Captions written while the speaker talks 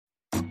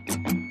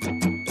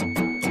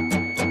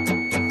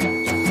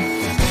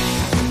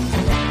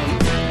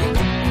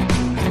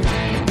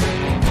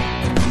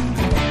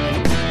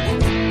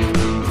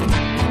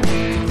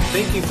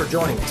for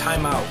joining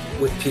Time Out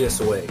with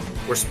PSOA,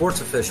 where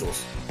sports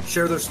officials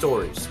share their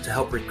stories to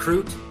help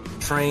recruit,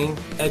 train,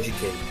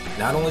 educate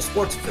not only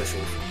sports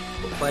officials,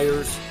 but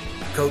players,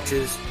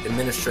 coaches,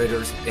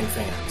 administrators, and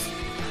fans.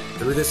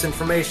 Through this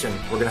information,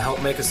 we're going to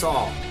help make us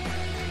all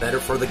better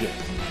for the game.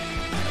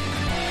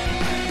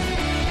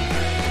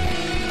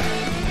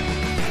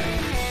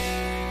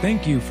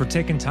 Thank you for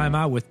taking time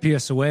out with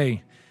PSOA.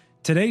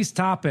 Today's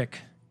topic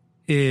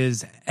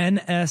is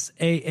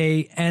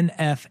NSAA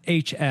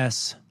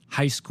NFHS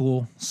high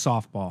school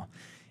softball.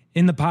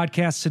 In the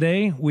podcast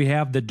today, we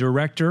have the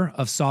Director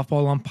of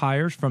Softball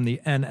Umpires from the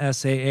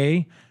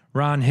NSAA,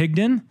 Ron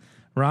Higdon.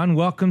 Ron,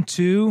 welcome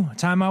to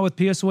Time Out with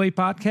PSOA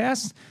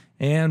podcast.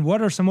 And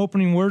what are some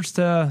opening words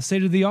to say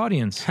to the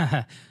audience?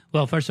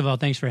 Well, first of all,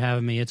 thanks for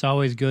having me. It's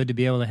always good to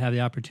be able to have the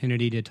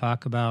opportunity to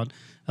talk about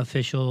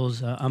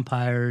officials,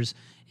 umpires,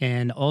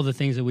 and all the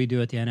things that we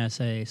do at the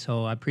NSA.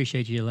 So I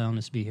appreciate you allowing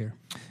us to be here.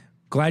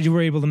 Glad you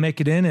were able to make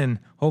it in, and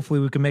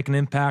hopefully we can make an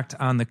impact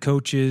on the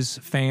coaches,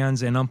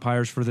 fans, and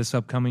umpires for this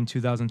upcoming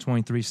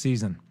 2023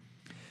 season.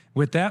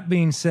 With that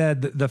being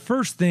said, the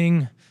first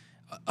thing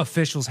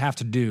officials have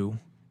to do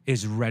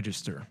is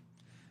register.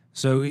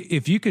 So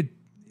if you could,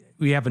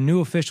 we have a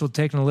new official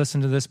taking a listen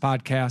to this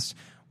podcast.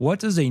 What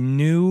does a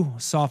new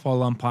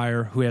softball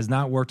umpire who has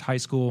not worked high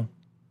school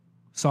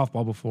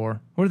softball before,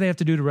 what do they have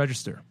to do to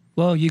register?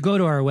 Well, you go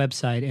to our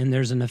website, and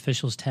there's an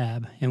officials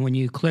tab. And when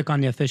you click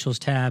on the officials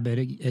tab,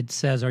 it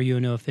says, are you a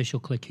new official?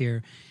 Click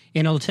here.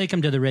 And it'll take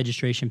them to the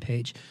registration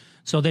page.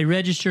 So they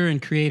register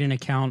and create an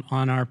account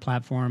on our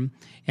platform.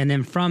 And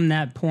then from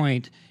that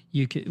point,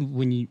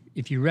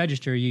 if you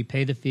register, you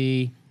pay the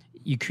fee.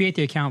 You create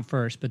the account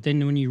first, but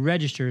then when you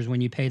register is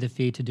when you pay the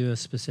fee to do a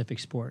specific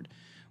sport.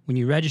 When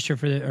you register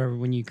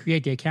when you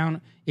create the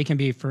account, it can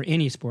be for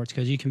any sports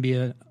because you can be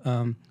an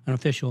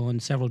official in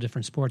several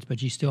different sports,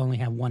 but you still only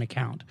have one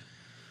account.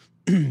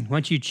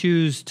 Once you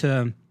choose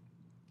to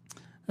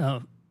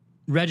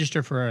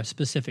register for a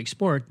specific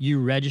sport, you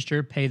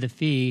register, pay the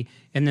fee,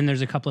 and then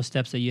there's a couple of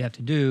steps that you have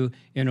to do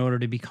in order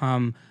to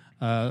become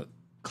a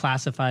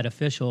classified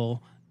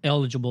official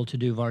eligible to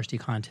do varsity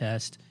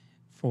contest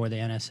for the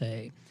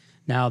NSA.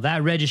 Now,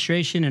 that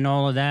registration and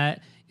all of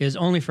that is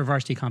only for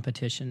varsity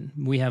competition.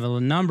 We have a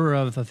number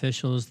of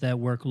officials that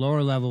work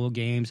lower level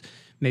games,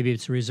 maybe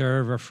it's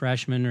reserve or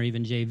freshman or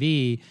even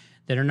JV,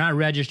 that are not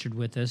registered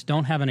with us,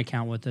 don't have an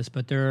account with us,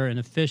 but they're an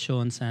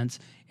official in sense,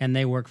 and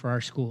they work for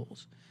our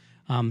schools.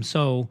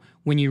 So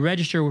when you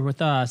register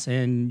with us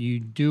and you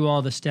do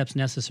all the steps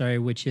necessary,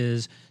 which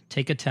is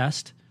take a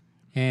test,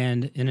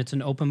 and it's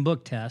an open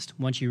book test.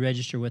 Once you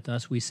register with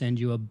us, we send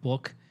you a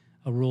book,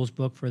 a rules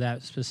book for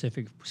that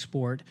specific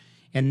sport.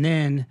 And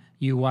then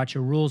you watch a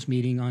rules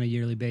meeting on a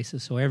yearly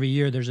basis. So every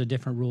year there's a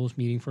different rules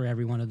meeting for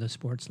every one of the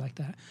sports like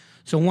that.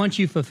 So once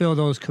you fulfill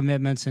those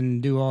commitments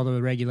and do all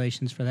the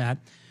regulations for that,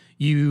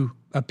 you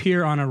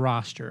appear on a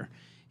roster.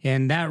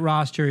 And that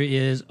roster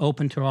is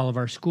open to all of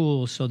our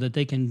schools so that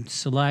they can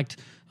select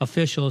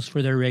officials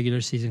for their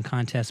regular season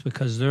contests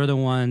because they're the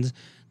ones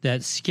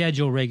that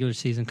schedule regular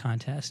season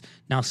contests.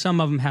 Now, some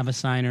of them have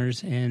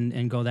assigners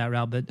and go that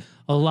route, but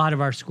a lot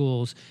of our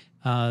schools,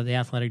 the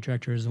athletic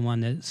director is the one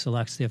that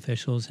selects the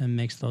officials and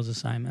makes those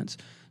assignments.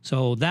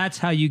 So that's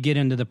how you get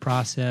into the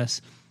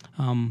process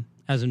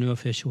as a new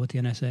official with the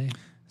NSA.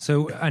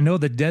 So I know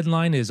the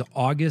deadline is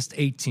August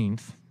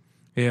 18th.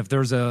 If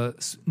there's a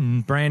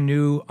brand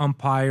new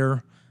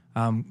umpire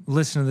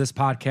listening to this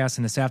podcast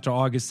and it's after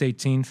August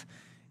 18th,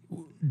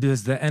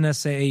 does the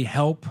NSAA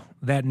help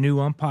that new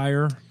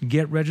umpire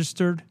get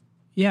registered?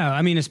 Yeah,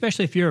 I mean,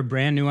 especially if you're a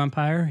brand new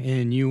umpire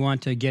and you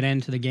want to get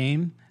into the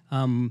game,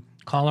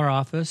 call our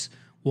office.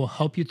 We'll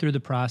help you through the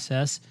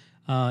process.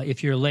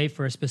 If you're late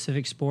for a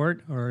specific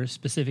sport or a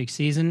specific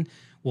season,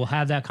 we'll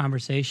have that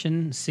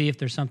conversation, see if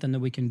there's something that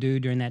we can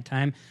do during that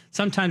time.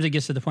 Sometimes it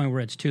gets to the point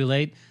where it's too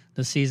late.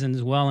 The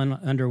season's well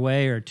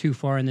underway or too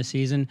far in the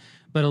season.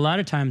 But a lot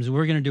of times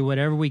we're going to do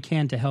whatever we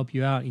can to help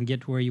you out and get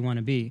to where you want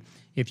to be.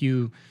 If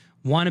you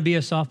want to be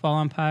a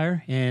softball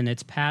umpire and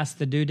it's past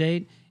the due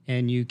date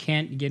and you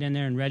can't get in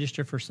there and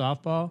register for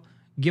softball,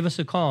 give us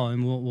a call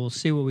and we'll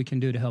see what we can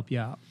do to help you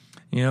out.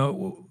 You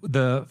know,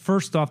 the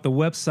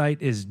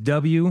website is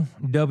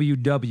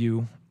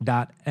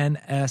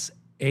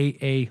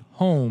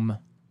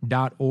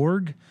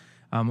www.nsaahome.org.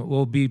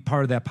 We'll be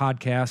part of that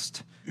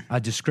podcast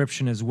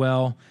description as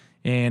well.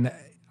 And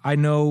I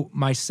know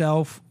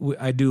myself,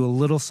 I do a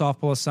little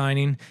softball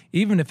assigning,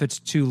 even if it's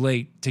too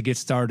late to get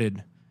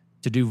started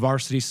to do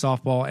varsity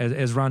softball.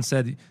 As Ron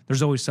said,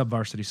 there's always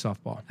sub-varsity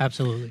softball.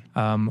 Absolutely.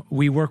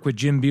 We work with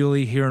Jim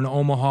Bewley here in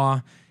Omaha,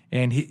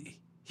 and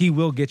he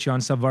will get you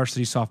on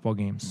sub-varsity softball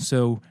games.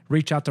 So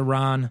reach out to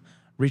Ron,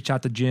 reach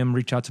out to Jim,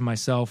 reach out to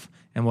myself,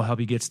 and we'll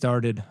help you get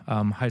started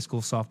high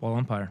school softball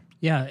umpire.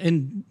 Yeah,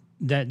 and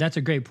that's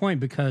a great point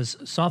because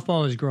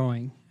softball is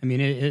growing. I mean,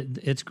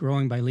 it's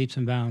growing by leaps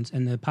and bounds,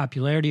 and the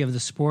popularity of the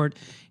sport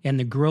and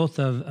the growth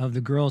of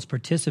the girls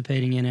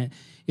participating in it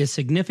is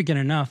significant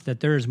enough that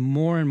there's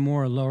more and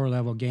more lower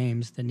level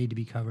games that need to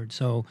be covered.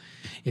 So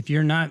if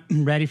you're not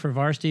ready for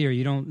varsity or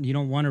you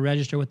don't want to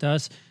register with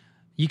us,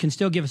 you can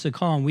still give us a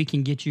call and we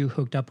can get you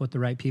hooked up with the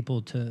right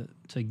people to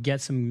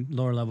get some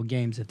lower level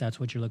games if that's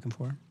what you're looking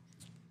for.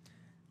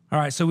 All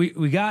right, so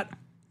we got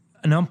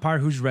an umpire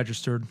who's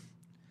registered.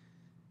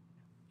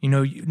 You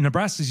know,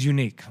 Nebraska's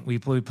unique. We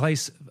play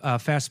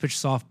fast pitch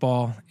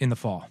softball in the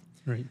fall.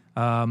 Right.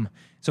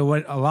 So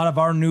what a lot of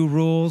our new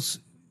rules,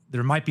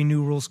 there might be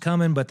new rules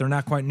coming, but they're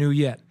not quite new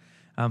yet.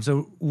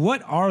 So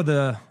what are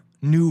the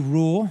new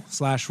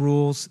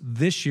rules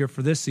this year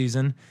for this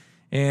season?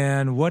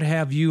 And what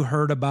have you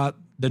heard about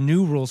the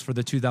new rules for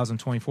the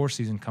 2024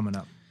 season coming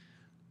up?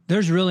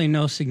 There's really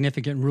no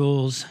significant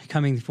rules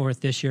coming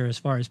forth this year as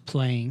far as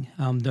playing.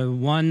 The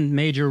one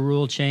major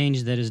rule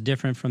change that is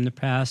different from the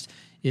past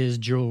is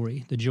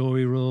jewelry. The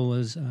jewelry rule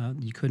was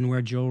you couldn't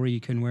wear jewelry,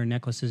 you couldn't wear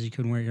necklaces, you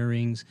couldn't wear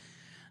earrings.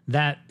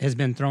 That has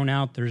been thrown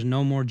out. There's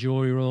no more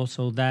jewelry rule,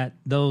 so that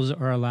those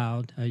are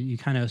allowed. You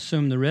kind of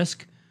assume the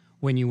risk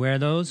when you wear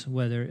those,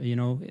 whether,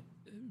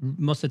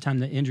 most of the time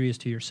the injury is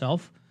to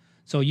yourself.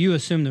 So you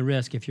assume the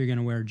risk if you're going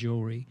to wear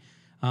jewelry.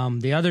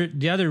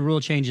 The other rule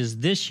changes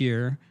this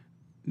year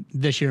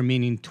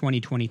meaning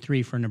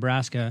 2023 for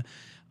Nebraska,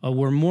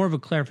 were more of a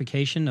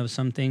clarification of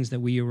some things that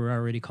we were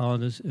already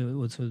called as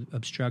was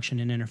obstruction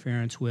and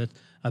interference with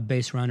a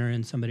base runner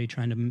and somebody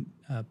trying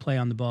to play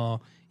on the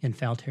ball in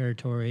foul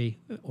territory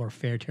or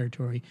fair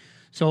territory.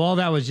 So all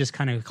that was just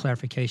kind of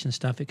clarification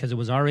stuff because it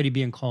was already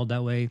being called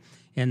that way,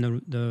 and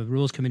the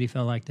rules committee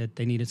felt like that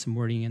they needed some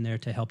wording in there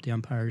to help the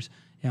umpires,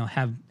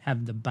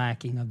 have the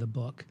backing of the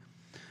book.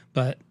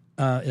 But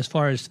as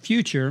far as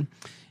future,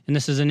 and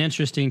this is an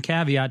interesting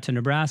caveat to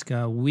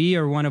Nebraska, we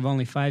are one of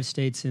only 5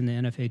 states in the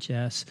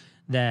NFHS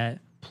that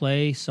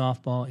play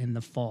softball in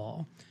the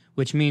fall,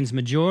 which means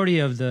majority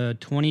of the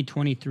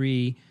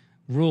 2023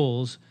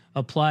 rules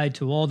apply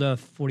to all the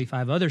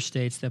 45 other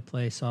states that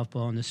play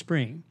softball in the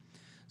spring.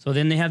 So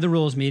then they have the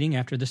rules meeting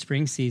after the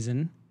spring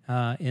season,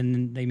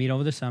 and they meet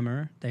over the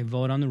summer. They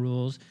vote on the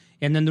rules,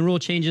 and then the rule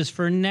changes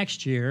for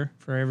next year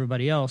for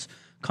everybody else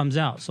comes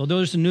out. So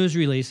those are news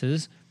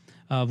releases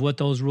of what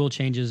those rule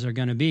changes are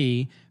going to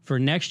be for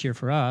next year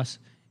for us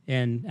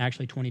and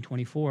actually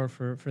 2024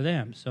 for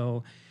them.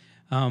 So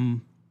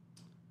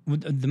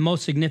the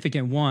most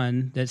significant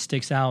one that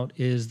sticks out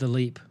is the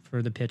leap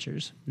for the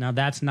pitchers. Now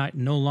that's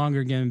no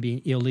longer going to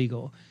be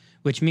illegal,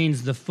 which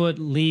means the foot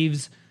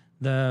leaves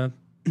the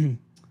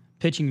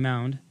pitching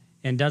mound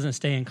and doesn't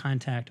stay in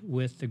contact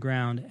with the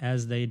ground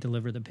as they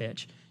deliver the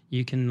pitch.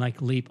 You can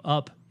leap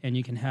up and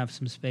you can have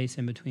some space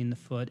in between the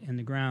foot and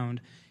the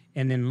ground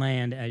and then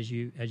land as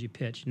you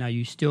pitch. Now,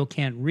 you still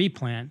can't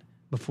replant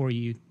before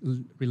you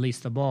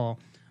release the ball,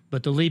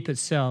 but the leap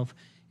itself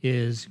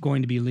is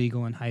going to be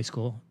legal in high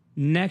school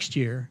next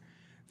year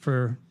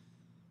for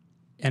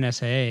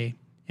NSAA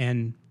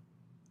and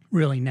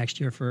really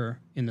next year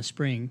in the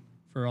spring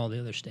for all the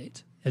other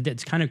states.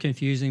 It's kind of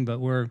confusing,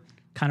 but we're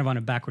kind of on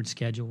a backward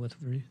schedule with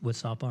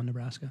softball in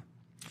Nebraska.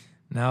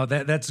 Now,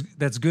 that's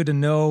good to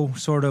know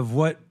sort of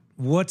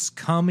what's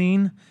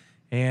coming,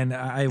 and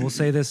I will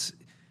say this,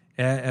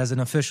 as an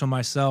official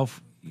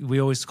myself,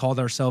 we always called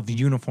ourselves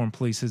uniform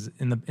police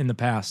in the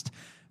past.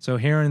 So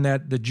hearing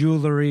that the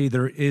jewelry,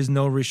 there is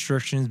no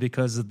restrictions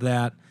because of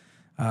that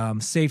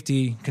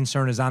safety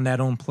concern is on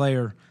that own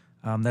player,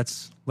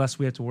 that's less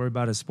we have to worry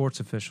about as sports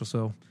officials.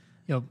 So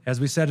yep. As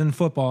we said in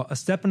football, a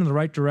step in the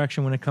right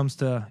direction when it comes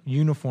to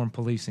uniform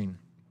policing.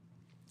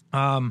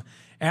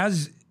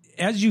 As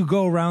you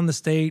go around the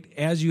state,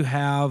 as you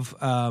have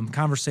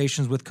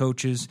conversations with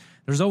coaches,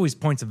 there's always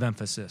points of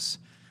emphasis.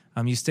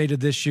 You stated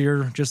this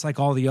year, just like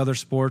all the other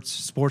sports,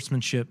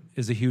 sportsmanship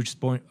is a huge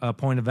point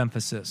of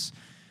emphasis.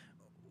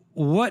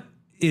 What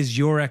is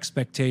your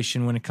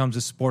expectation when it comes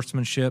to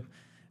sportsmanship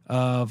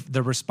of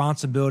the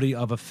responsibility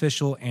of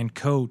official and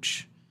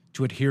coach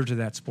to adhere to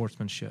that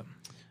sportsmanship?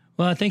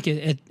 Well, I think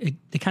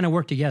they kind of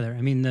work together.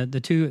 I mean, the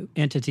two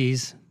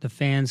entities, the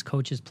fans,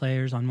 coaches,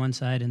 players on one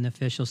side and the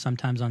officials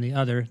sometimes on the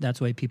other, that's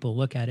the way people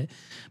look at it.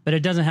 But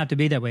it doesn't have to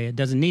be that way. It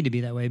doesn't need to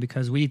be that way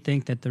because we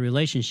think that the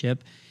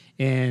relationship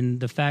and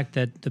the fact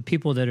that the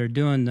people that are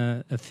doing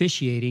the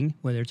officiating,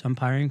 whether it's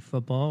umpiring,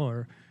 football,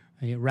 or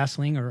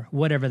wrestling, or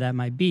whatever that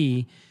might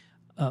be,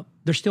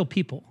 they're still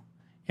people.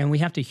 And we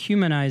have to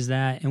humanize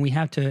that, and we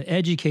have to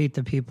educate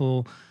the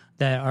people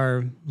that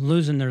are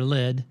losing their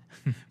lid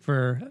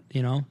for,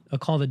 a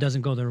call that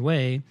doesn't go their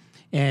way,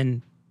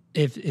 and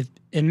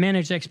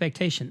manage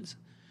expectations.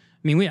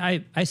 I mean,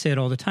 I say it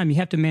all the time. You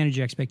have to manage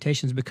your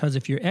expectations because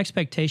if your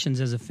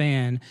expectations as a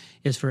fan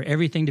is for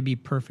everything to be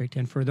perfect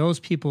and for those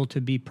people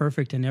to be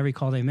perfect in every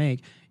call they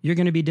make, you're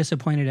going to be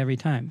disappointed every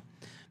time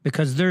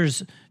because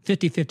there's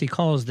 50-50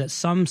 calls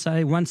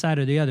that one side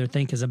or the other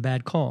think is a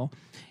bad call.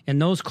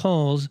 And those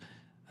calls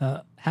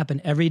happen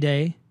every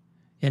day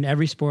in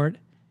every sport,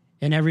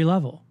 in every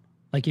level.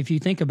 Like if you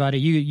think about it,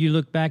 you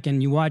look back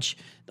and you watch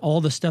all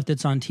the stuff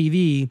that's on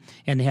TV,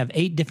 and they have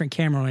 8 different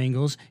camera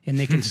angles, and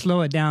they can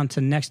slow it down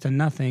to next to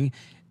nothing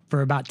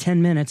for about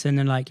 10 minutes, and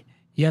they're like,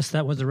 yes,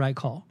 that was the right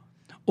call.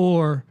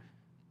 Or,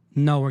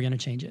 no, we're going to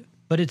change it.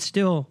 But it's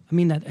still, I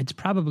mean, that it's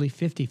probably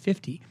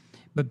 50-50.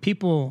 But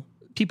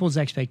people's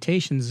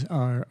expectations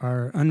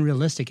are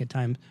unrealistic at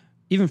times,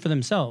 even for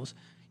themselves.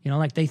 You know,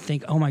 like they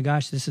think, oh my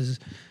gosh, it's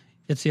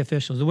the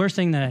officials. The worst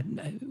thing that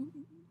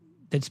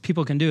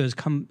people can do is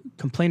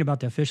complain about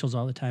the officials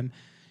all the time.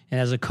 And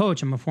as a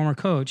coach, I'm a former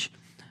coach,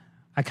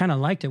 I kind of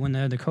liked it when the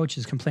other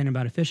coaches complain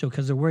about official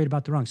because they're worried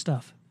about the wrong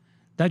stuff.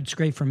 That's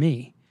great for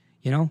me,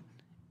 you know.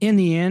 In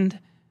the end,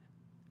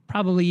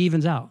 probably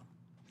evens out.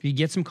 If you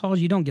get some calls,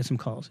 you don't get some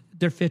calls.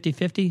 They're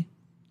 50-50.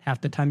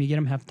 Half the time you get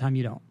them, half the time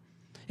you don't.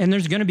 And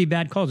there's going to be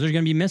bad calls. There's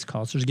going to be missed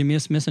calls. There's going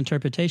to be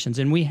misinterpretations.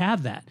 And we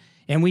have that.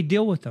 And we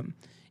deal with them.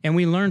 And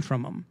we learn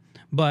from them.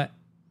 But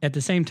at the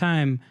same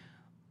time,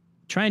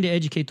 trying to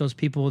educate those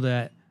people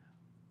that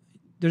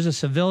there's a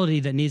civility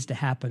that needs to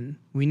happen.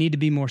 We need to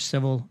be more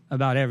civil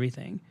about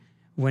everything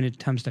when it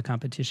comes to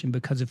competition,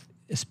 because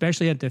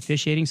especially at the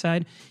officiating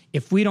side,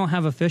 if we don't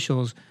have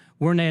officials,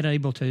 we're not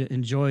able to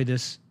enjoy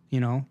this, you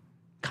know,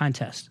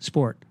 contest,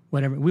 sport,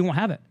 whatever. We won't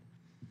have it.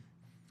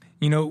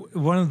 You know,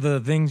 one of the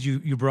things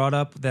you brought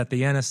up that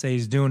the NSA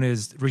is doing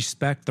is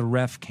Respect the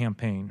Ref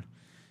campaign.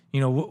 You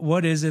know,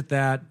 what is it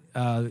that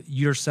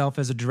yourself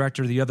as a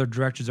director, the other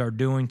directors are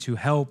doing to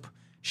help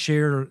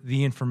share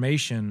the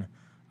information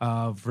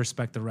of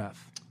Respect the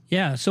Ref?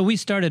 Yeah, so we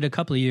started a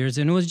couple of years,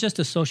 and it was just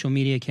a social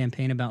media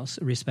campaign about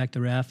Respect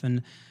the Ref,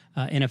 and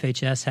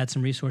NFHS had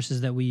some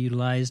resources that we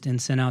utilized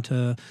and sent out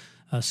to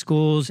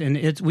schools,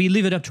 and we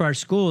leave it up to our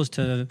schools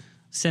to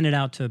send it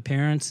out to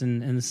parents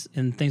and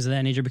things of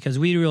that nature, because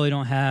we really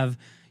don't have,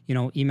 you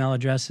know, email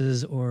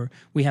addresses, or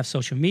we have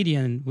social media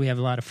and we have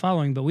a lot of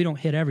following, but we don't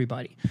hit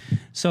everybody.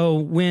 So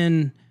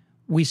when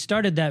we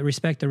started that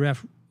Respect the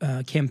Ref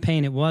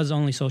campaign, it was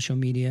only social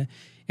media.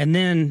 And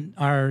then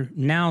our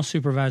now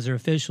supervisor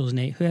officials,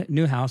 Nate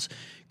Newhouse,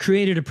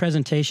 created a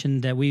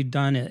presentation that we've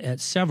done at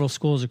several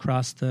schools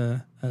across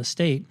the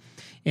state.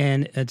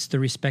 And it's the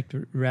Respect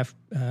the Ref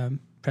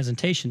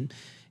presentation.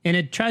 And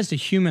it tries to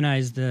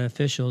humanize the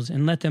officials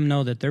and let them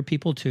know that they're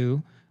people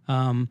too.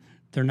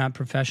 They're not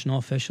professional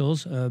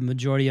officials. A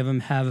majority of them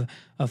have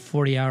a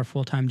 40-hour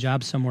full-time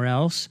job somewhere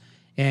else.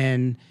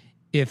 And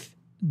if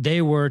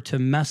they were to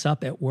mess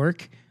up at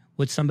work,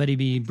 would somebody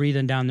be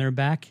breathing down their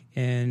back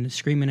and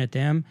screaming at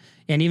them?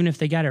 And even if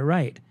they got it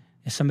right,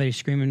 is somebody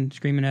screaming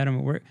at them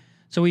at work?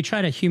 So we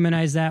try to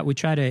humanize that. We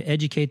try to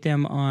educate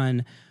them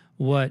on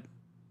what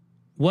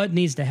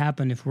needs to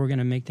happen if we're going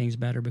to make things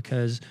better,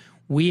 because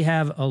we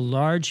have a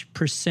large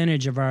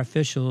percentage of our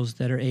officials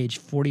that are age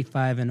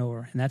 45 and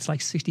over, and that's like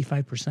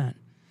 65%.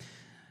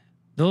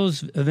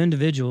 Those of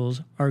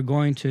individuals are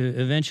going to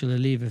eventually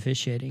leave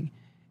officiating.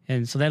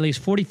 And so that leaves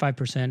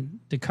 45%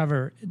 to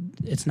cover.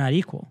 It's not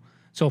equal.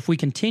 So if we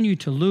continue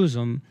to lose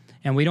them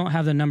and we don't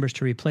have the numbers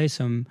to replace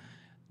them,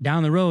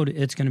 down the road,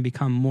 it's going to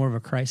become more of a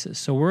crisis.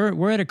 So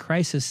we're at a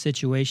crisis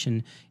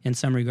situation in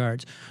some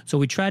regards. So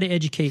we try to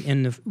educate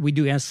we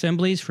do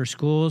assemblies for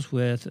schools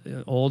with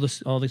all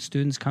the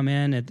students come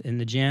in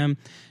the gym,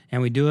 and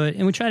we do it,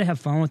 and we try to have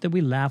fun with it. We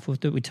laugh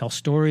with it. We tell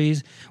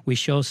stories. We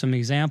show some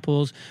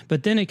examples.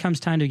 But then it comes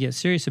time to get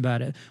serious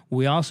about it.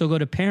 We also go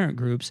to parent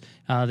groups.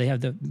 They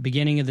have the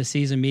beginning of the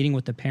season meeting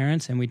with the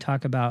parents, and we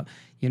talk about,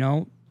 you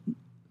know,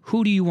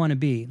 who do you want to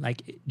be?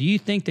 Like, do you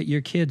think that your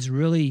kid's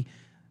really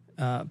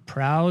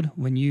proud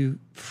when you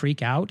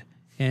freak out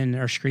and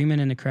are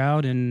screaming in the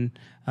crowd and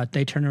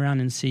they turn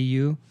around and see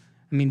you?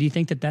 I mean, do you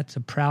think that that's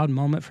a proud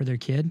moment for their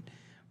kid?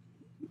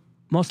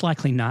 Most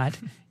likely not,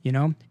 you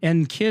know?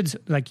 And kids,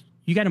 like,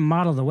 you got to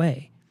model the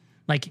way.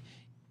 Like,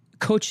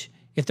 coach,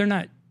 if they're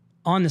not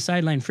on the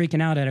sideline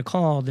freaking out at a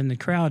call, then the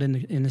crowd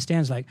in the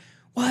stands like,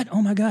 what?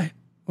 Oh, my God.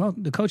 Well,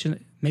 the coach,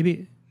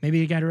 maybe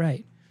you got it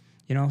right.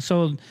 You know,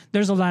 so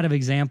there's a lot of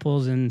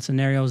examples and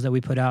scenarios that we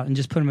put out and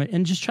just put them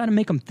and just try to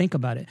make them think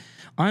about it.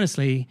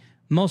 Honestly,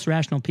 most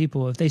rational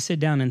people, if they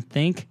sit down and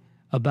think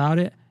about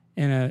it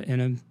in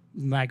a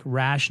like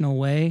rational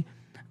way,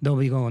 they'll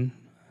be going,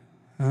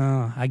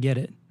 "Oh, I get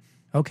it.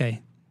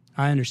 Okay,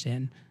 I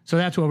understand." So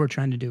that's what we're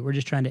trying to do. We're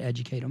just trying to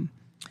educate them.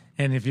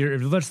 And if you're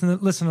listening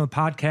to the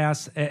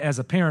podcast as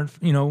a parent,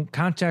 you know,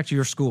 contact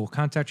your school,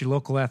 contact your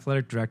local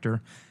athletic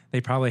director.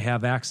 They probably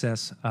have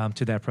access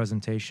to that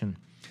presentation.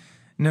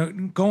 Now,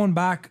 going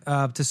back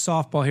to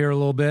softball here a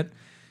little bit,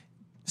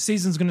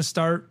 season's going to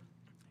start,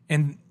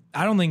 and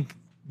I don't think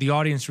the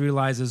audience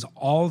realizes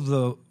all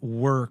the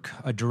work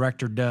a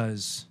director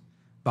does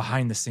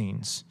behind the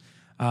scenes.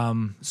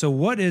 So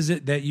what is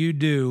it that you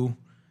do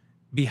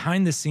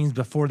behind the scenes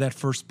before that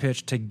first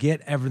pitch to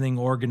get everything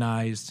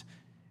organized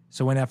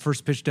so when that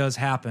first pitch does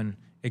happen,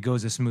 it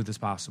goes as smooth as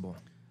possible?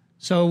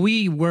 So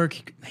we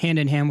work hand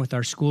in hand with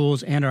our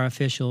schools and our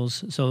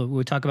officials. So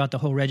we talk about the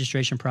whole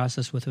registration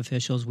process with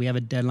officials. We have a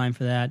deadline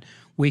for that.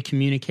 We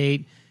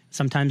communicate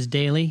sometimes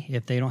daily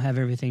if they don't have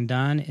everything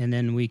done. And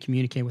then we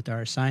communicate with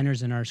our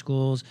assigners in our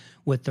schools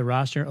with the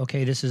roster.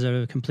 Okay, this is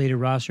a completed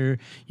roster.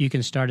 You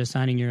can start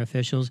assigning your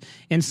officials.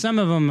 And some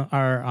of them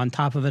are on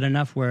top of it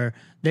enough where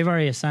they've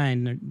already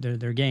assigned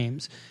their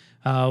games.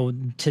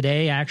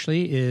 Today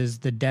actually is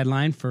the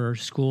deadline for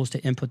schools to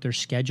input their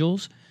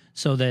schedules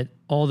so that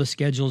all the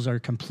schedules are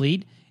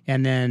complete.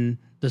 And then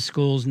the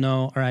schools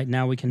know, all right,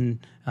 now we can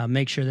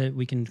make sure that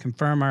we can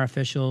confirm our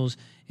officials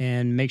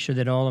and make sure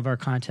that all of our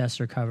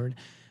contests are covered.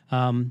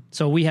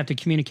 So we have to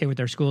communicate with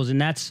our schools, and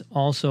that's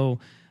also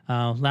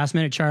last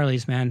minute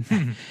Charlies, man.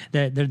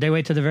 They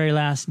wait to the very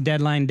last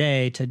deadline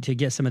day to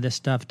get some of this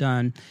stuff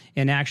done.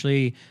 And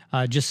actually,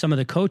 just some of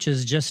the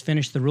coaches just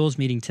finished the rules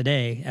meeting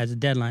today as a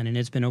deadline, and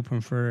it's been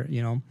open for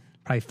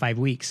probably 5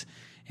 weeks.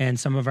 And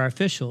some of our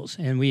officials,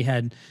 and we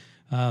had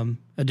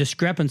a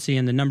discrepancy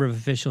in the number of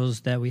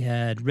officials that we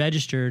had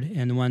registered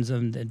and the ones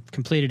that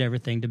completed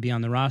everything to be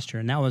on the roster.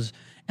 And that was,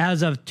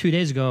 as of 2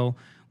 days ago,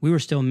 we were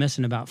still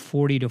missing about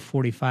 40 to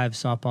 45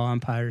 softball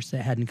umpires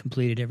that hadn't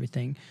completed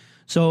everything.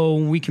 So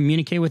we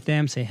communicate with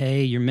them, say,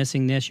 hey, you're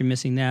missing this, you're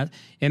missing that,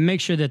 and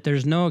make sure that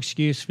there's no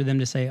excuse for them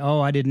to say,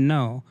 oh, I didn't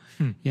know.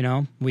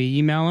 We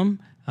email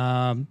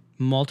them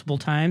multiple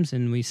times,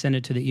 and we send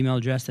it to the email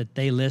address that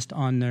they list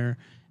on their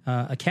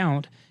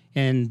account.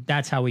 And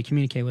that's how we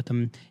communicate with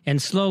them.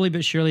 And slowly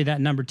but surely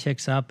that number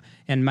ticks up.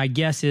 And my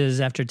guess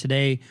is after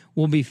today,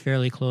 we'll be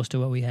fairly close to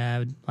what we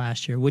had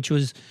last year, which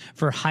was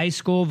for high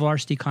school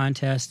varsity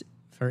contest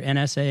for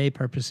NSAA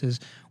purposes.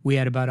 We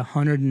had about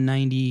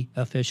 190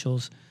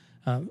 officials,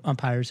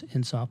 umpires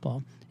in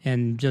softball.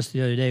 And just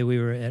the other day we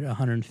were at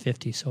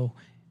 150. So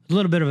a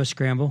little bit of a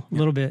scramble, a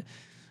little bit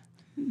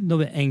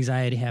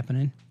anxiety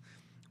happening.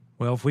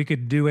 Well, if we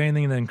could do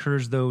anything to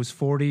encourage those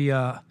 40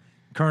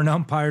 current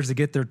umpires to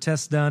get their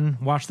tests done,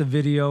 watch the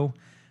video,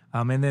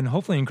 and then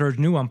hopefully encourage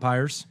new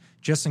umpires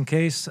just in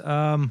case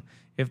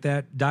if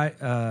that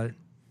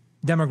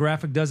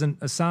demographic doesn't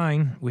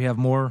assign, we have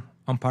more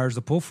umpires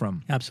to pull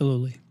from.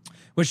 Absolutely.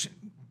 Which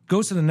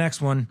goes to the next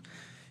one.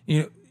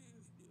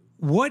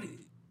 What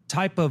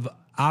type of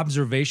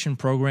observation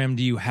program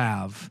do you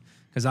have?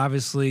 Because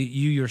obviously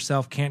you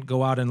yourself can't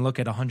go out and look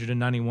at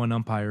 191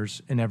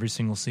 umpires in every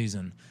single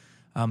season.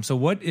 So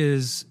what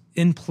is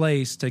in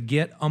place to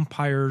get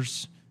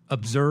umpires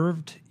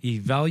observed,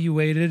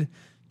 evaluated,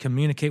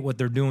 communicate what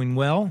they're doing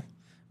well,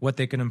 what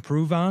they can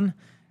improve on,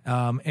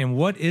 and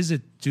what is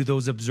it do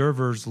those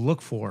observers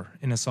look for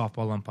in a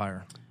softball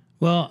umpire?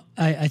 Well,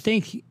 I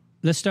think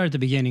let's start at the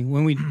beginning.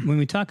 When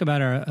we talk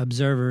about our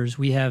observers,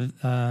 we have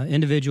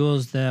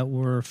individuals that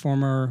were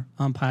former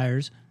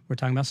umpires. We're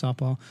talking about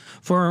softball.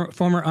 For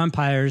former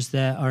umpires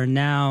that are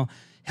now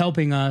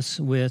helping us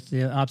with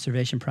the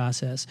observation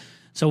process.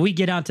 So we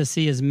get out to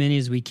see as many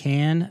as we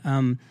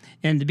can.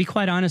 And to be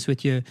quite honest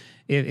with you,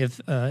 if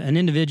an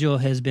individual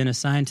has been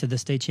assigned to the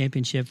state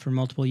championship for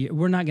multiple years,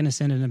 we're not going to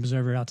send an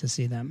observer out to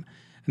see them.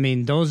 I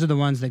mean, those are the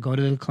ones that go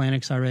to the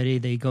clinics already.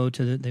 They went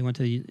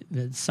to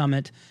the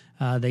summit.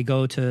 They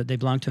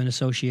belong to an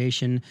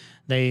association.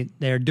 They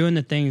are doing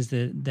the things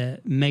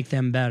that make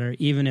them better,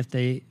 even if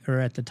they are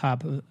at the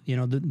top.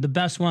 The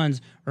best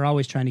ones are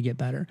always trying to get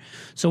better.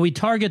 So we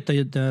target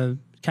the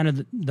kind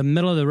of the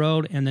middle of the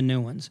road and the new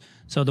ones.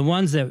 So the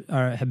ones that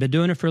have been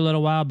doing it for a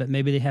little while, but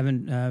maybe they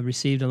haven't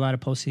received a lot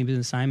of postseason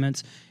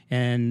assignments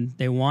and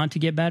they want to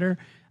get better,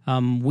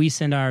 we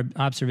send our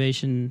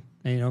observation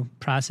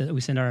process.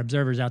 We send our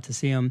observers out to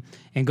see them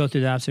and go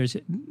through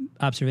the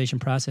observation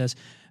process.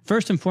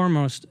 First and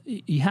foremost,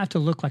 you have to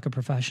look like a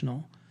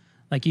professional.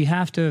 Like you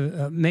have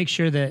to make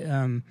sure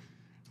that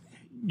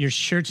your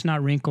shirt's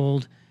not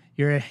wrinkled.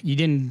 You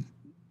didn't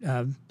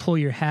pull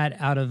your hat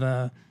out of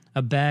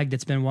a bag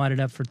that's been wadded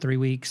up for 3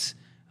 weeks.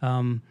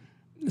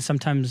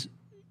 Sometimes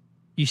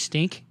you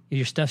stink.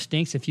 Your stuff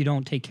stinks if you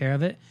don't take care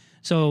of it.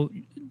 So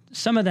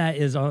some of that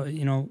is,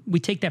 we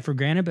take that for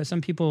granted, but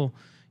some people,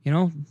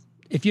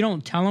 if you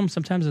don't tell them,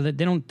 sometimes they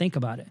don't think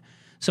about it.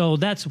 So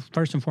that's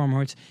first and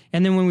foremost.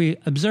 And then when we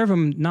observe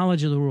them,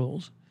 knowledge of the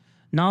rules.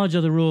 Knowledge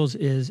of the rules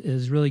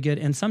is really good.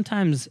 And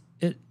sometimes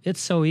it's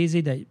so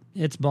easy that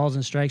it's balls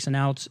and strikes and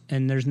outs,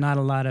 and there's not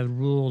a lot of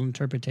rule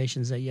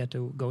interpretations that you have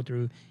to go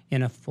through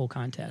in a full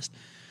contest.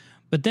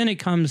 But then it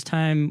comes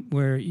time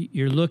where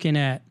you're looking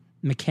at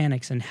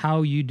mechanics and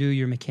how you do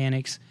your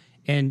mechanics,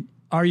 and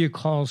are your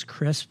calls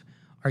crisp?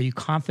 Are you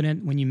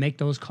confident when you make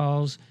those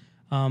calls?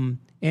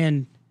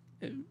 And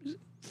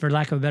for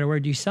lack of a better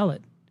word, you sell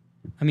it.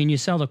 I mean, you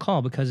sell the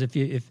call because I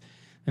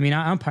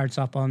umpired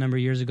softball a number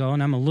of years ago,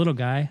 and I'm a little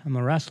guy. I'm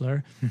a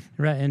wrestler,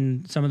 right?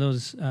 And some of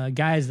those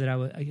guys that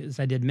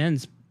I did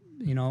men's,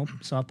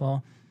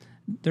 softball,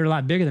 they're a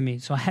lot bigger than me.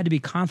 So I had to be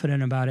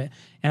confident about it,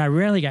 and I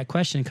rarely got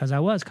questioned because I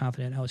was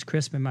confident. I was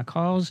crisp in my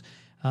calls.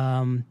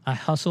 I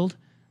hustled.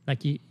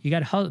 Like you got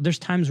to hustle. There's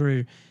times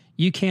where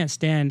you can't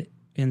stand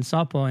in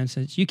softball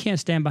instance. You can't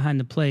stand behind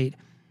the plate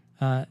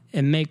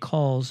and make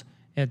calls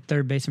at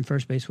third base and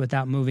first base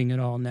without moving at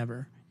all.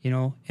 Never,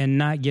 and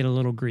not get a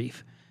little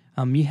grief.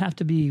 You have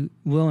to be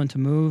willing to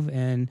move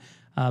and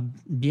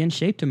be in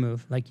shape to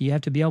move. Like you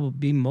have to be able to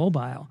be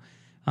mobile.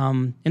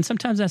 And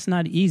sometimes that's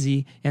not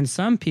easy. And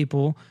some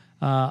people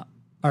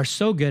are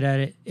so good at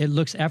it, it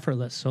looks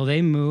effortless. So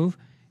they move,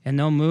 and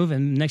they'll move,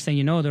 and next thing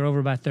you know, they're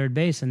over by third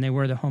base, and they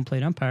were the home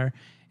plate umpire,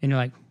 and you're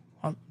like,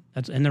 well,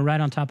 and they're right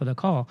on top of the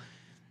call.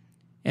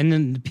 And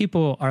then the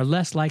people are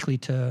less likely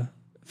to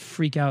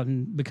freak out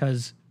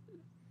because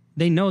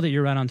they know that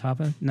you're right on top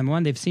of it. Number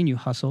one, they've seen you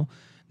hustle.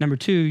 Number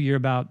two, you're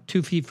about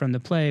 2 feet from the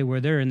play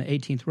where they're in the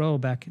 18th row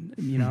back,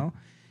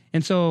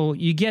 And so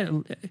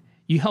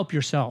you help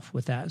yourself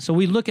with that. So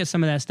we look at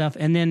some of that stuff,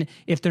 and then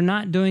if they're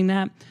not doing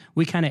that,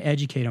 we kind of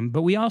educate them.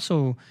 But we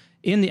also,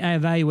 in the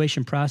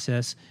evaluation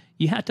process,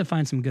 you have to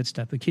find some good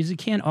stuff because it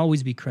can't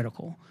always be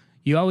critical.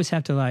 You always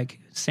have to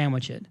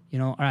sandwich it.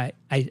 All right,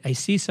 I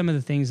see some of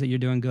the things that you're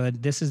doing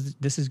good. This is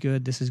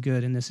good, this is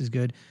good, and this is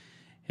good.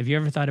 Have you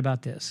ever thought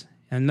about this?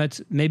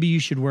 And maybe you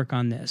should work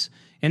on this.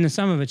 And then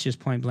some of it's just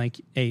point blank,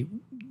 hey,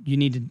 you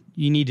need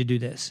to do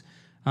this.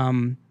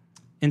 And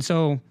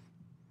so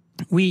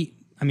we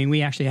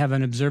actually have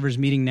an observers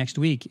meeting next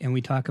week, and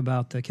we talk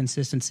about the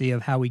consistency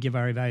of how we give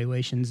our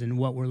evaluations and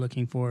what we're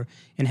looking for,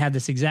 and have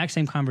this exact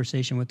same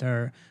conversation with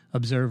our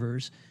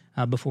observers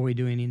before we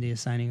do any of the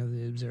assigning of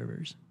the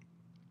observers.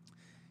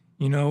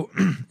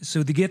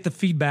 So to get the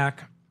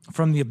feedback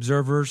from the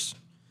observers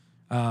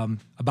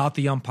about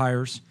the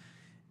umpires,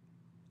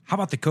 how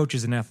about the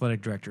coaches and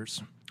athletic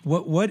directors?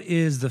 What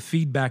is the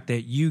feedback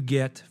that you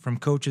get from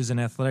coaches and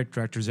athletic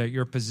directors at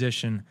your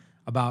position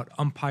about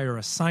umpire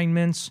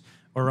assignments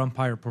or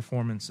umpire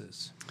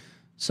performances?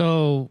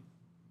 So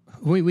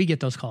we get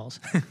those calls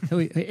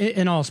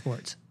in all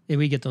sports.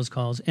 We get those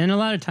calls. And a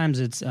lot of times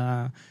it's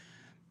in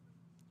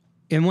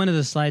one of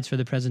the slides for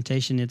the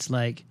presentation, it's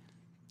like,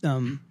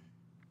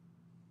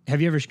 have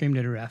you ever screamed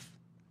at a ref?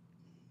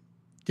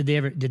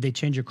 Did they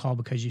change your call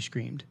because you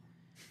screamed?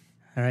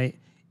 All right.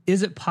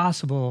 Is it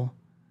possible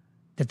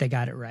that they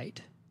got it right?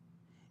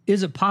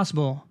 Is it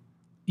possible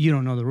you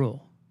don't know the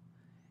rule?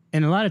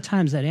 And a lot of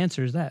times that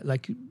answer is that,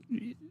 like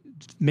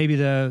maybe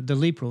the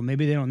leap rule,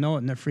 maybe they don't know it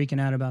and they're freaking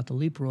out about the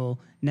leap rule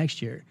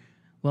next year.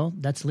 Well,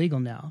 that's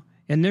legal now.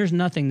 And there's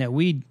nothing that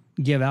we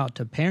give out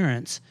to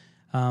parents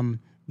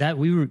that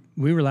we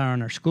rely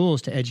on our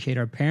schools to educate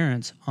our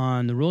parents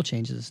on the rule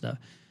changes and stuff.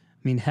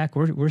 I mean, heck,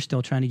 we're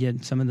still trying to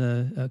get some of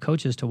the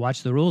coaches to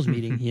watch the rules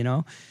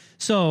meeting,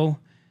 So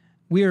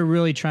we are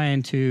really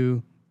trying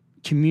to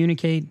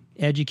communicate,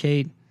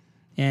 educate,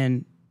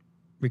 and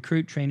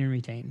recruit, train, and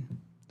retain.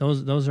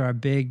 Those are our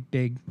big,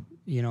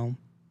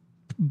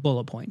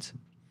 bullet points.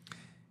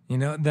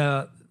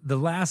 The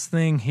last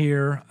thing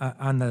here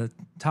on the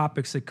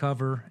topics to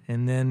cover,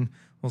 and then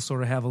we'll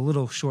sort of have a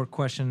little short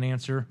question and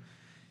answer.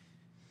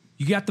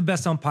 You got the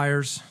best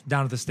umpires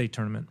down at the state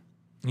tournament.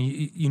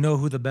 You know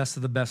who the best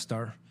of the best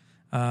are.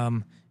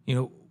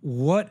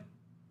 What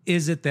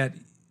is it that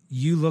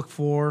you look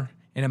for,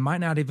 and it might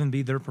not even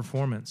be their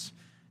performance,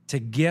 to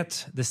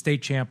get the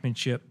state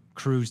championship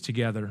crews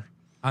together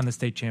on the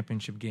state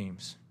championship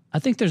games? I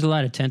think there's a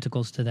lot of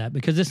tentacles to that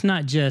because it's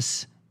not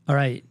just, all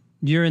right,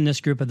 you're in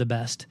this group of the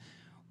best.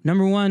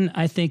 Number one,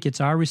 I think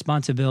it's our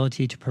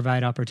responsibility to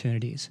provide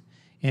opportunities.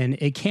 And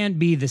it can't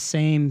be the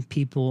same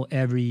people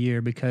every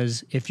year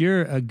because if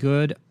you're a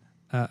good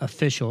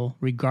official,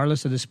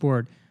 regardless of the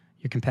sport,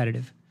 you're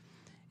competitive.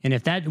 And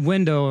if that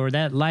window or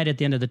that light at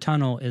the end of the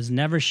tunnel is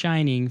never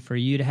shining for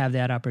you to have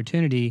that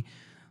opportunity,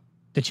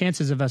 the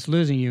chances of us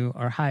losing you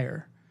are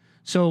higher.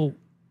 So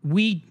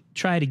we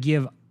try to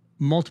give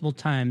multiple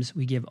times,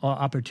 we give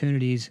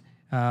opportunities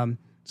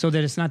so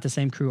that it's not the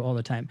same crew all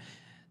the time.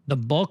 The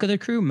bulk of the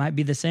crew might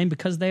be the same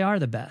because they are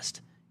the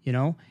best,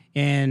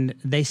 and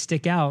they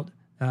stick out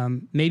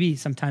maybe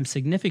sometimes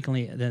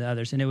significantly than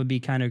others. And it would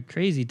be kind of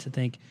crazy to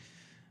think,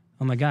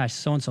 oh my gosh,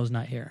 so-and-so's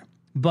not here.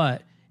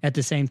 But at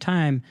the same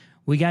time,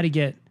 we got to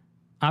get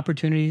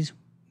opportunities.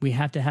 We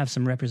have to have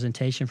some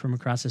representation from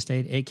across the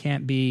state. It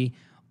can't be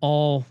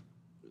all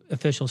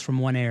officials from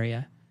one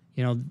area.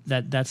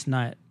 That's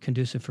not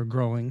conducive for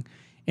growing.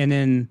 And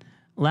then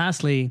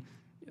lastly,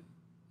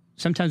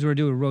 sometimes we're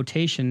doing a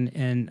rotation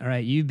and, all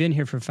right, you've been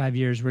here for 5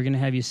 years. We're going to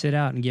have you sit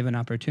out and give an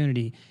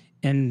opportunity.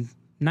 And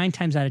 9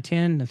 times out of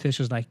 10, the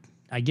official's like,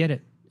 I get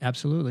it.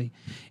 Absolutely.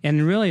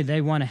 And really, they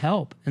want to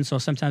help. And so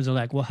sometimes they're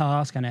like, well, how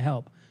else can I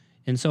help?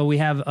 And so we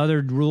have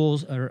other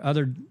rules or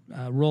other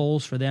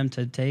roles for them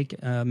to take,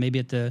 maybe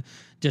at the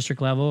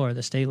district level or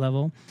the state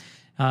level.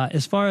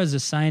 As far as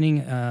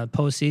assigning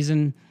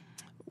postseason,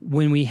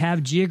 when we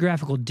have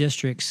geographical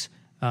districts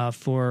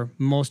for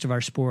most of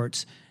our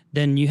sports,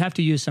 then you have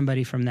to use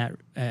somebody from that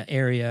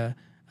area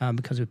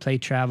because we play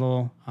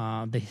travel.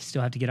 They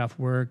still have to get off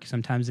work.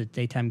 Sometimes it's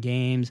daytime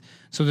games.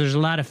 So there's a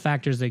lot of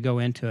factors that go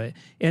into it.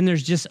 And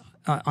there's just,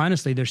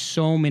 honestly, there's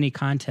so many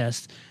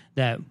contests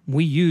that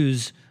we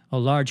use a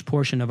large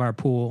portion of our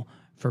pool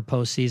for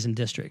postseason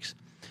districts.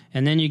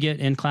 And then you get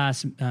in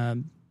class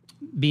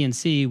B and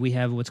C, we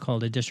have what's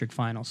called a district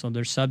final. So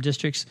there's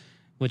sub-districts,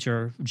 which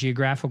are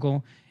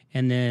geographical,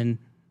 and then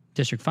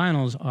district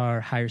finals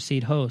are higher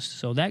seed hosts.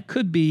 So that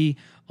could be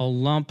a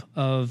lump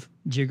of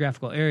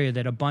geographical area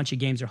that a bunch of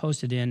games are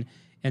hosted in,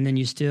 and then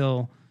you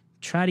still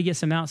try to get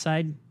some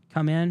outside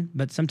come in,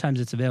 but sometimes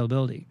it's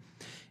availability.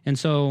 And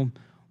so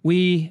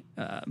we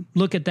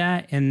look at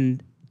that,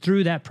 and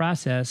through that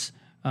process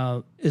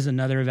is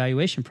another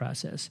evaluation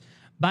process.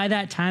 By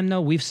that time,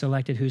 though, we've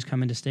selected who's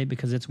coming to state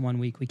because it's 1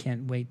 week. We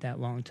can't wait that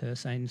long to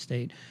assign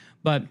state.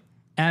 But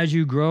as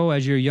you grow,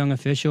 as you're a young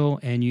official,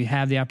 and you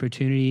have the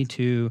opportunity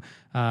to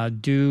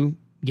do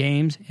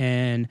games,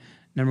 and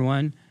number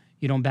one,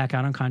 you don't back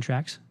out on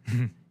contracts.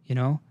 You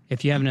know,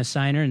 if you have an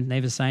assigner and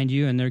they've assigned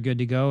you and they're good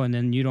to go, and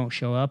then you don't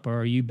show up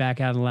or you back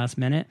out at the last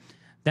minute,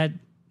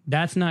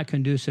 that's not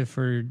conducive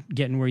for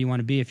getting where you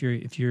want to be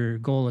if your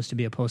goal is to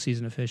be a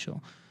postseason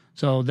official.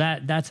 So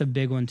that's a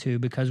big one too,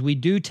 because we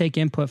do take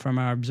input from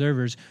our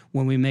observers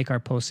when we make our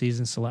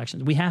postseason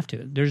selections. We have to.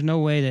 There's no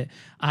way that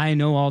I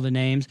know all the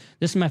names.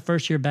 This is my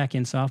first year back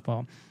in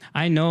softball.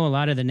 I know a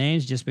lot of the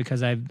names just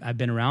because I've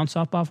been around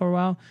softball for a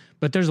while,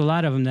 but there's a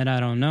lot of them that I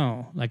don't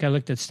know. Like I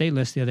looked at state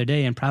list the other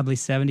day, and probably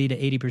 70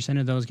 to 80%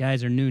 of those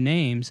guys are new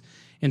names.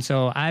 And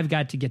so I've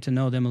got to get to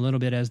know them a little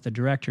bit as the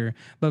director,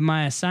 but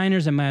my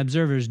assigners and my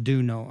observers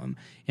do know them.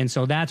 And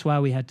so that's why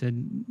we had to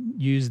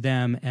use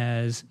them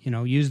as,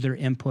 use their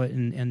input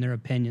and their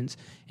opinions.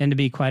 And to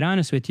be quite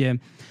honest with you,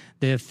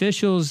 the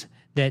officials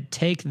that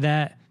take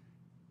that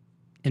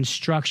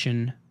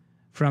instruction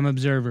from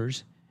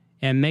observers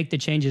and make the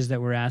changes that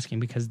we're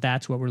asking, because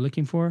that's what we're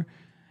looking for,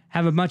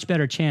 have a much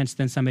better chance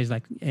than somebody's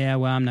like, yeah,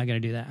 well, I'm not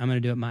going to do that. I'm going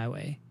to do it my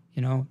way.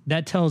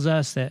 That tells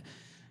us that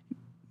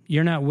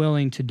you're not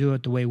willing to do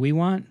it the way we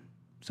want,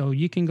 so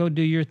you can go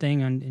do your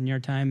thing in your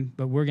time,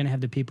 but we're going to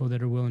have the people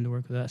that are willing to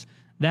work with us.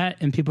 That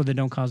and people that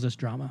don't cause us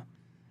drama.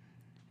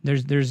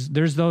 There's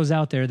those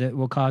out there that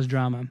will cause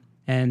drama,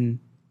 and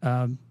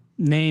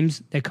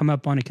names that come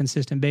up on a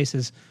consistent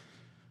basis.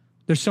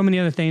 There's so many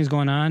other things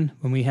going on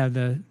when we have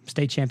the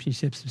state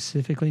championship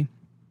specifically.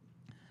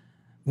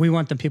 We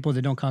want the people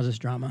that don't cause us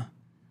drama,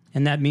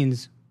 and that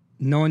means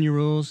knowing your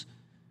rules,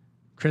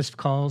 crisp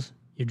calls,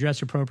 you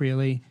dress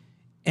appropriately,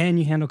 and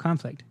you handle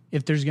conflict.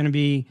 If there's going to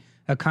be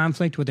a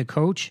conflict with a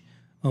coach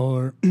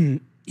or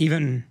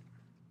even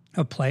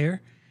a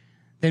player,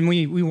 then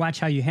we watch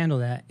how you handle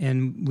that,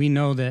 and we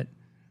know that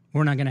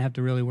we're not going to have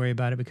to really worry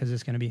about it because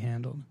it's going to be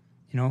handled.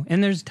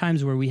 And there's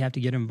times where we have to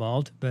get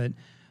involved, but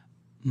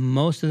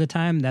most of the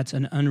time that's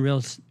an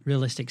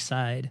unrealistic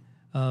side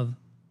of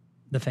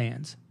the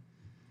fans.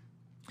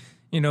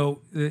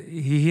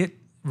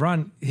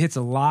 Ron hits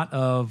a lot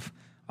of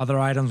other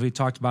items we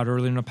talked about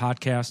earlier in the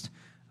podcast.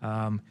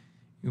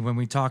 When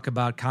we talk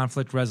about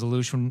conflict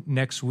resolution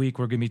next week,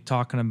 we're going to be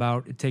talking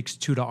about it takes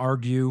two to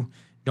argue.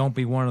 Don't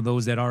be one of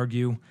those that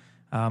argue.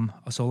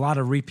 So a lot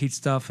of repeat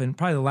stuff. And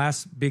probably the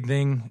last big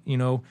thing,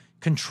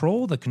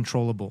 control the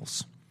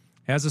controllables.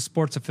 As a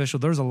sports official,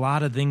 there's a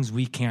lot of things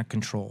we can't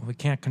control. We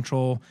can't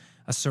control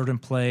a certain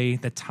play,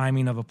 the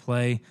timing of a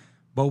play,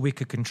 but we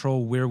could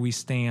control where we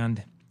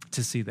stand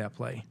to see that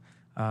play.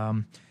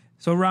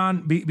 So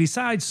Ron,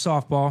 besides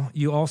softball,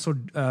 you also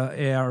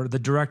are the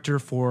director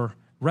for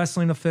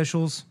wrestling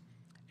officials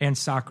and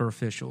soccer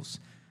officials.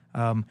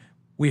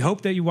 We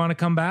hope that you want to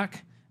come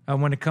back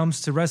when it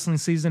comes to wrestling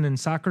season and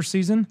soccer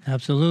season.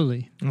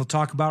 Absolutely. And we'll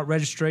talk about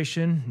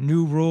registration,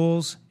 new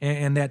rules,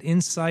 and that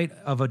insight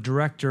of a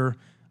director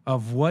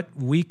of what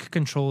we could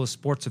control as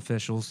sports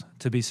officials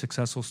to be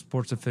successful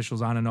sports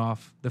officials on and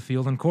off the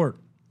field and court.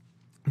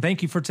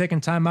 Thank you for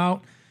taking time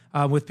out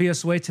with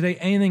PSOA today.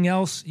 Anything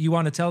else you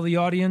want to tell the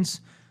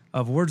audience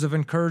of words of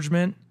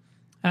encouragement?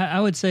 I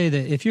would say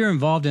that if you're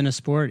involved in a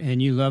sport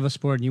and you love a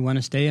sport and you want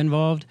to stay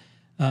involved,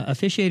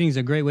 officiating is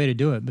a great way to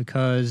do it,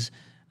 because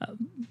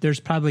there's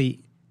probably,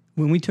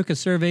 when we took a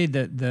survey,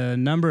 the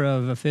number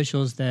of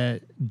officials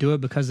that do it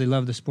because they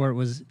love the sport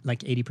was like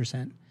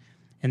 80%.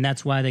 And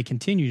that's why they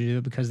continue to do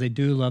it, because they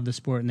do love the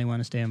sport and they want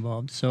to stay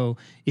involved. So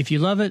if you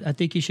love it, I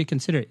think you should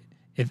consider it.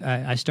 If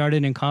I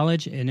started in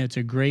college, and it's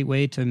a great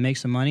way to make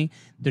some money.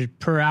 The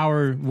per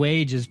hour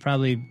wage is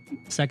probably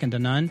second to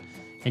none,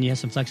 and you have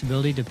some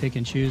flexibility to pick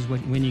and choose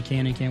when you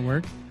can and can't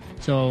work.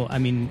 So, I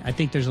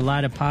think there's a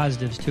lot of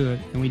positives to it,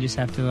 and we just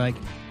have to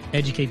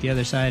educate the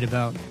other side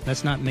about,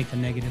 let's not make the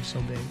negatives so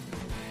big.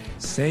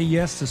 Say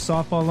yes to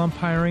softball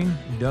umpiring,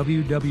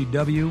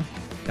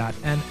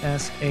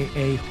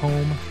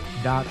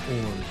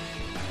 www.nsaahome.org.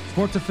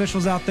 Sports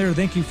officials out there,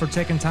 thank you for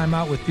taking time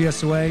out with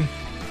PSOA.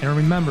 And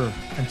remember,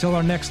 until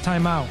our next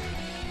time out,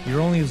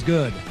 you're only as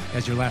good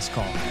as your last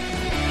call.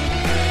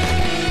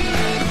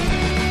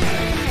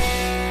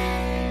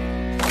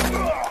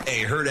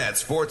 A Hurrdat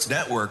Sports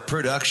Network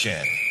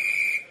production.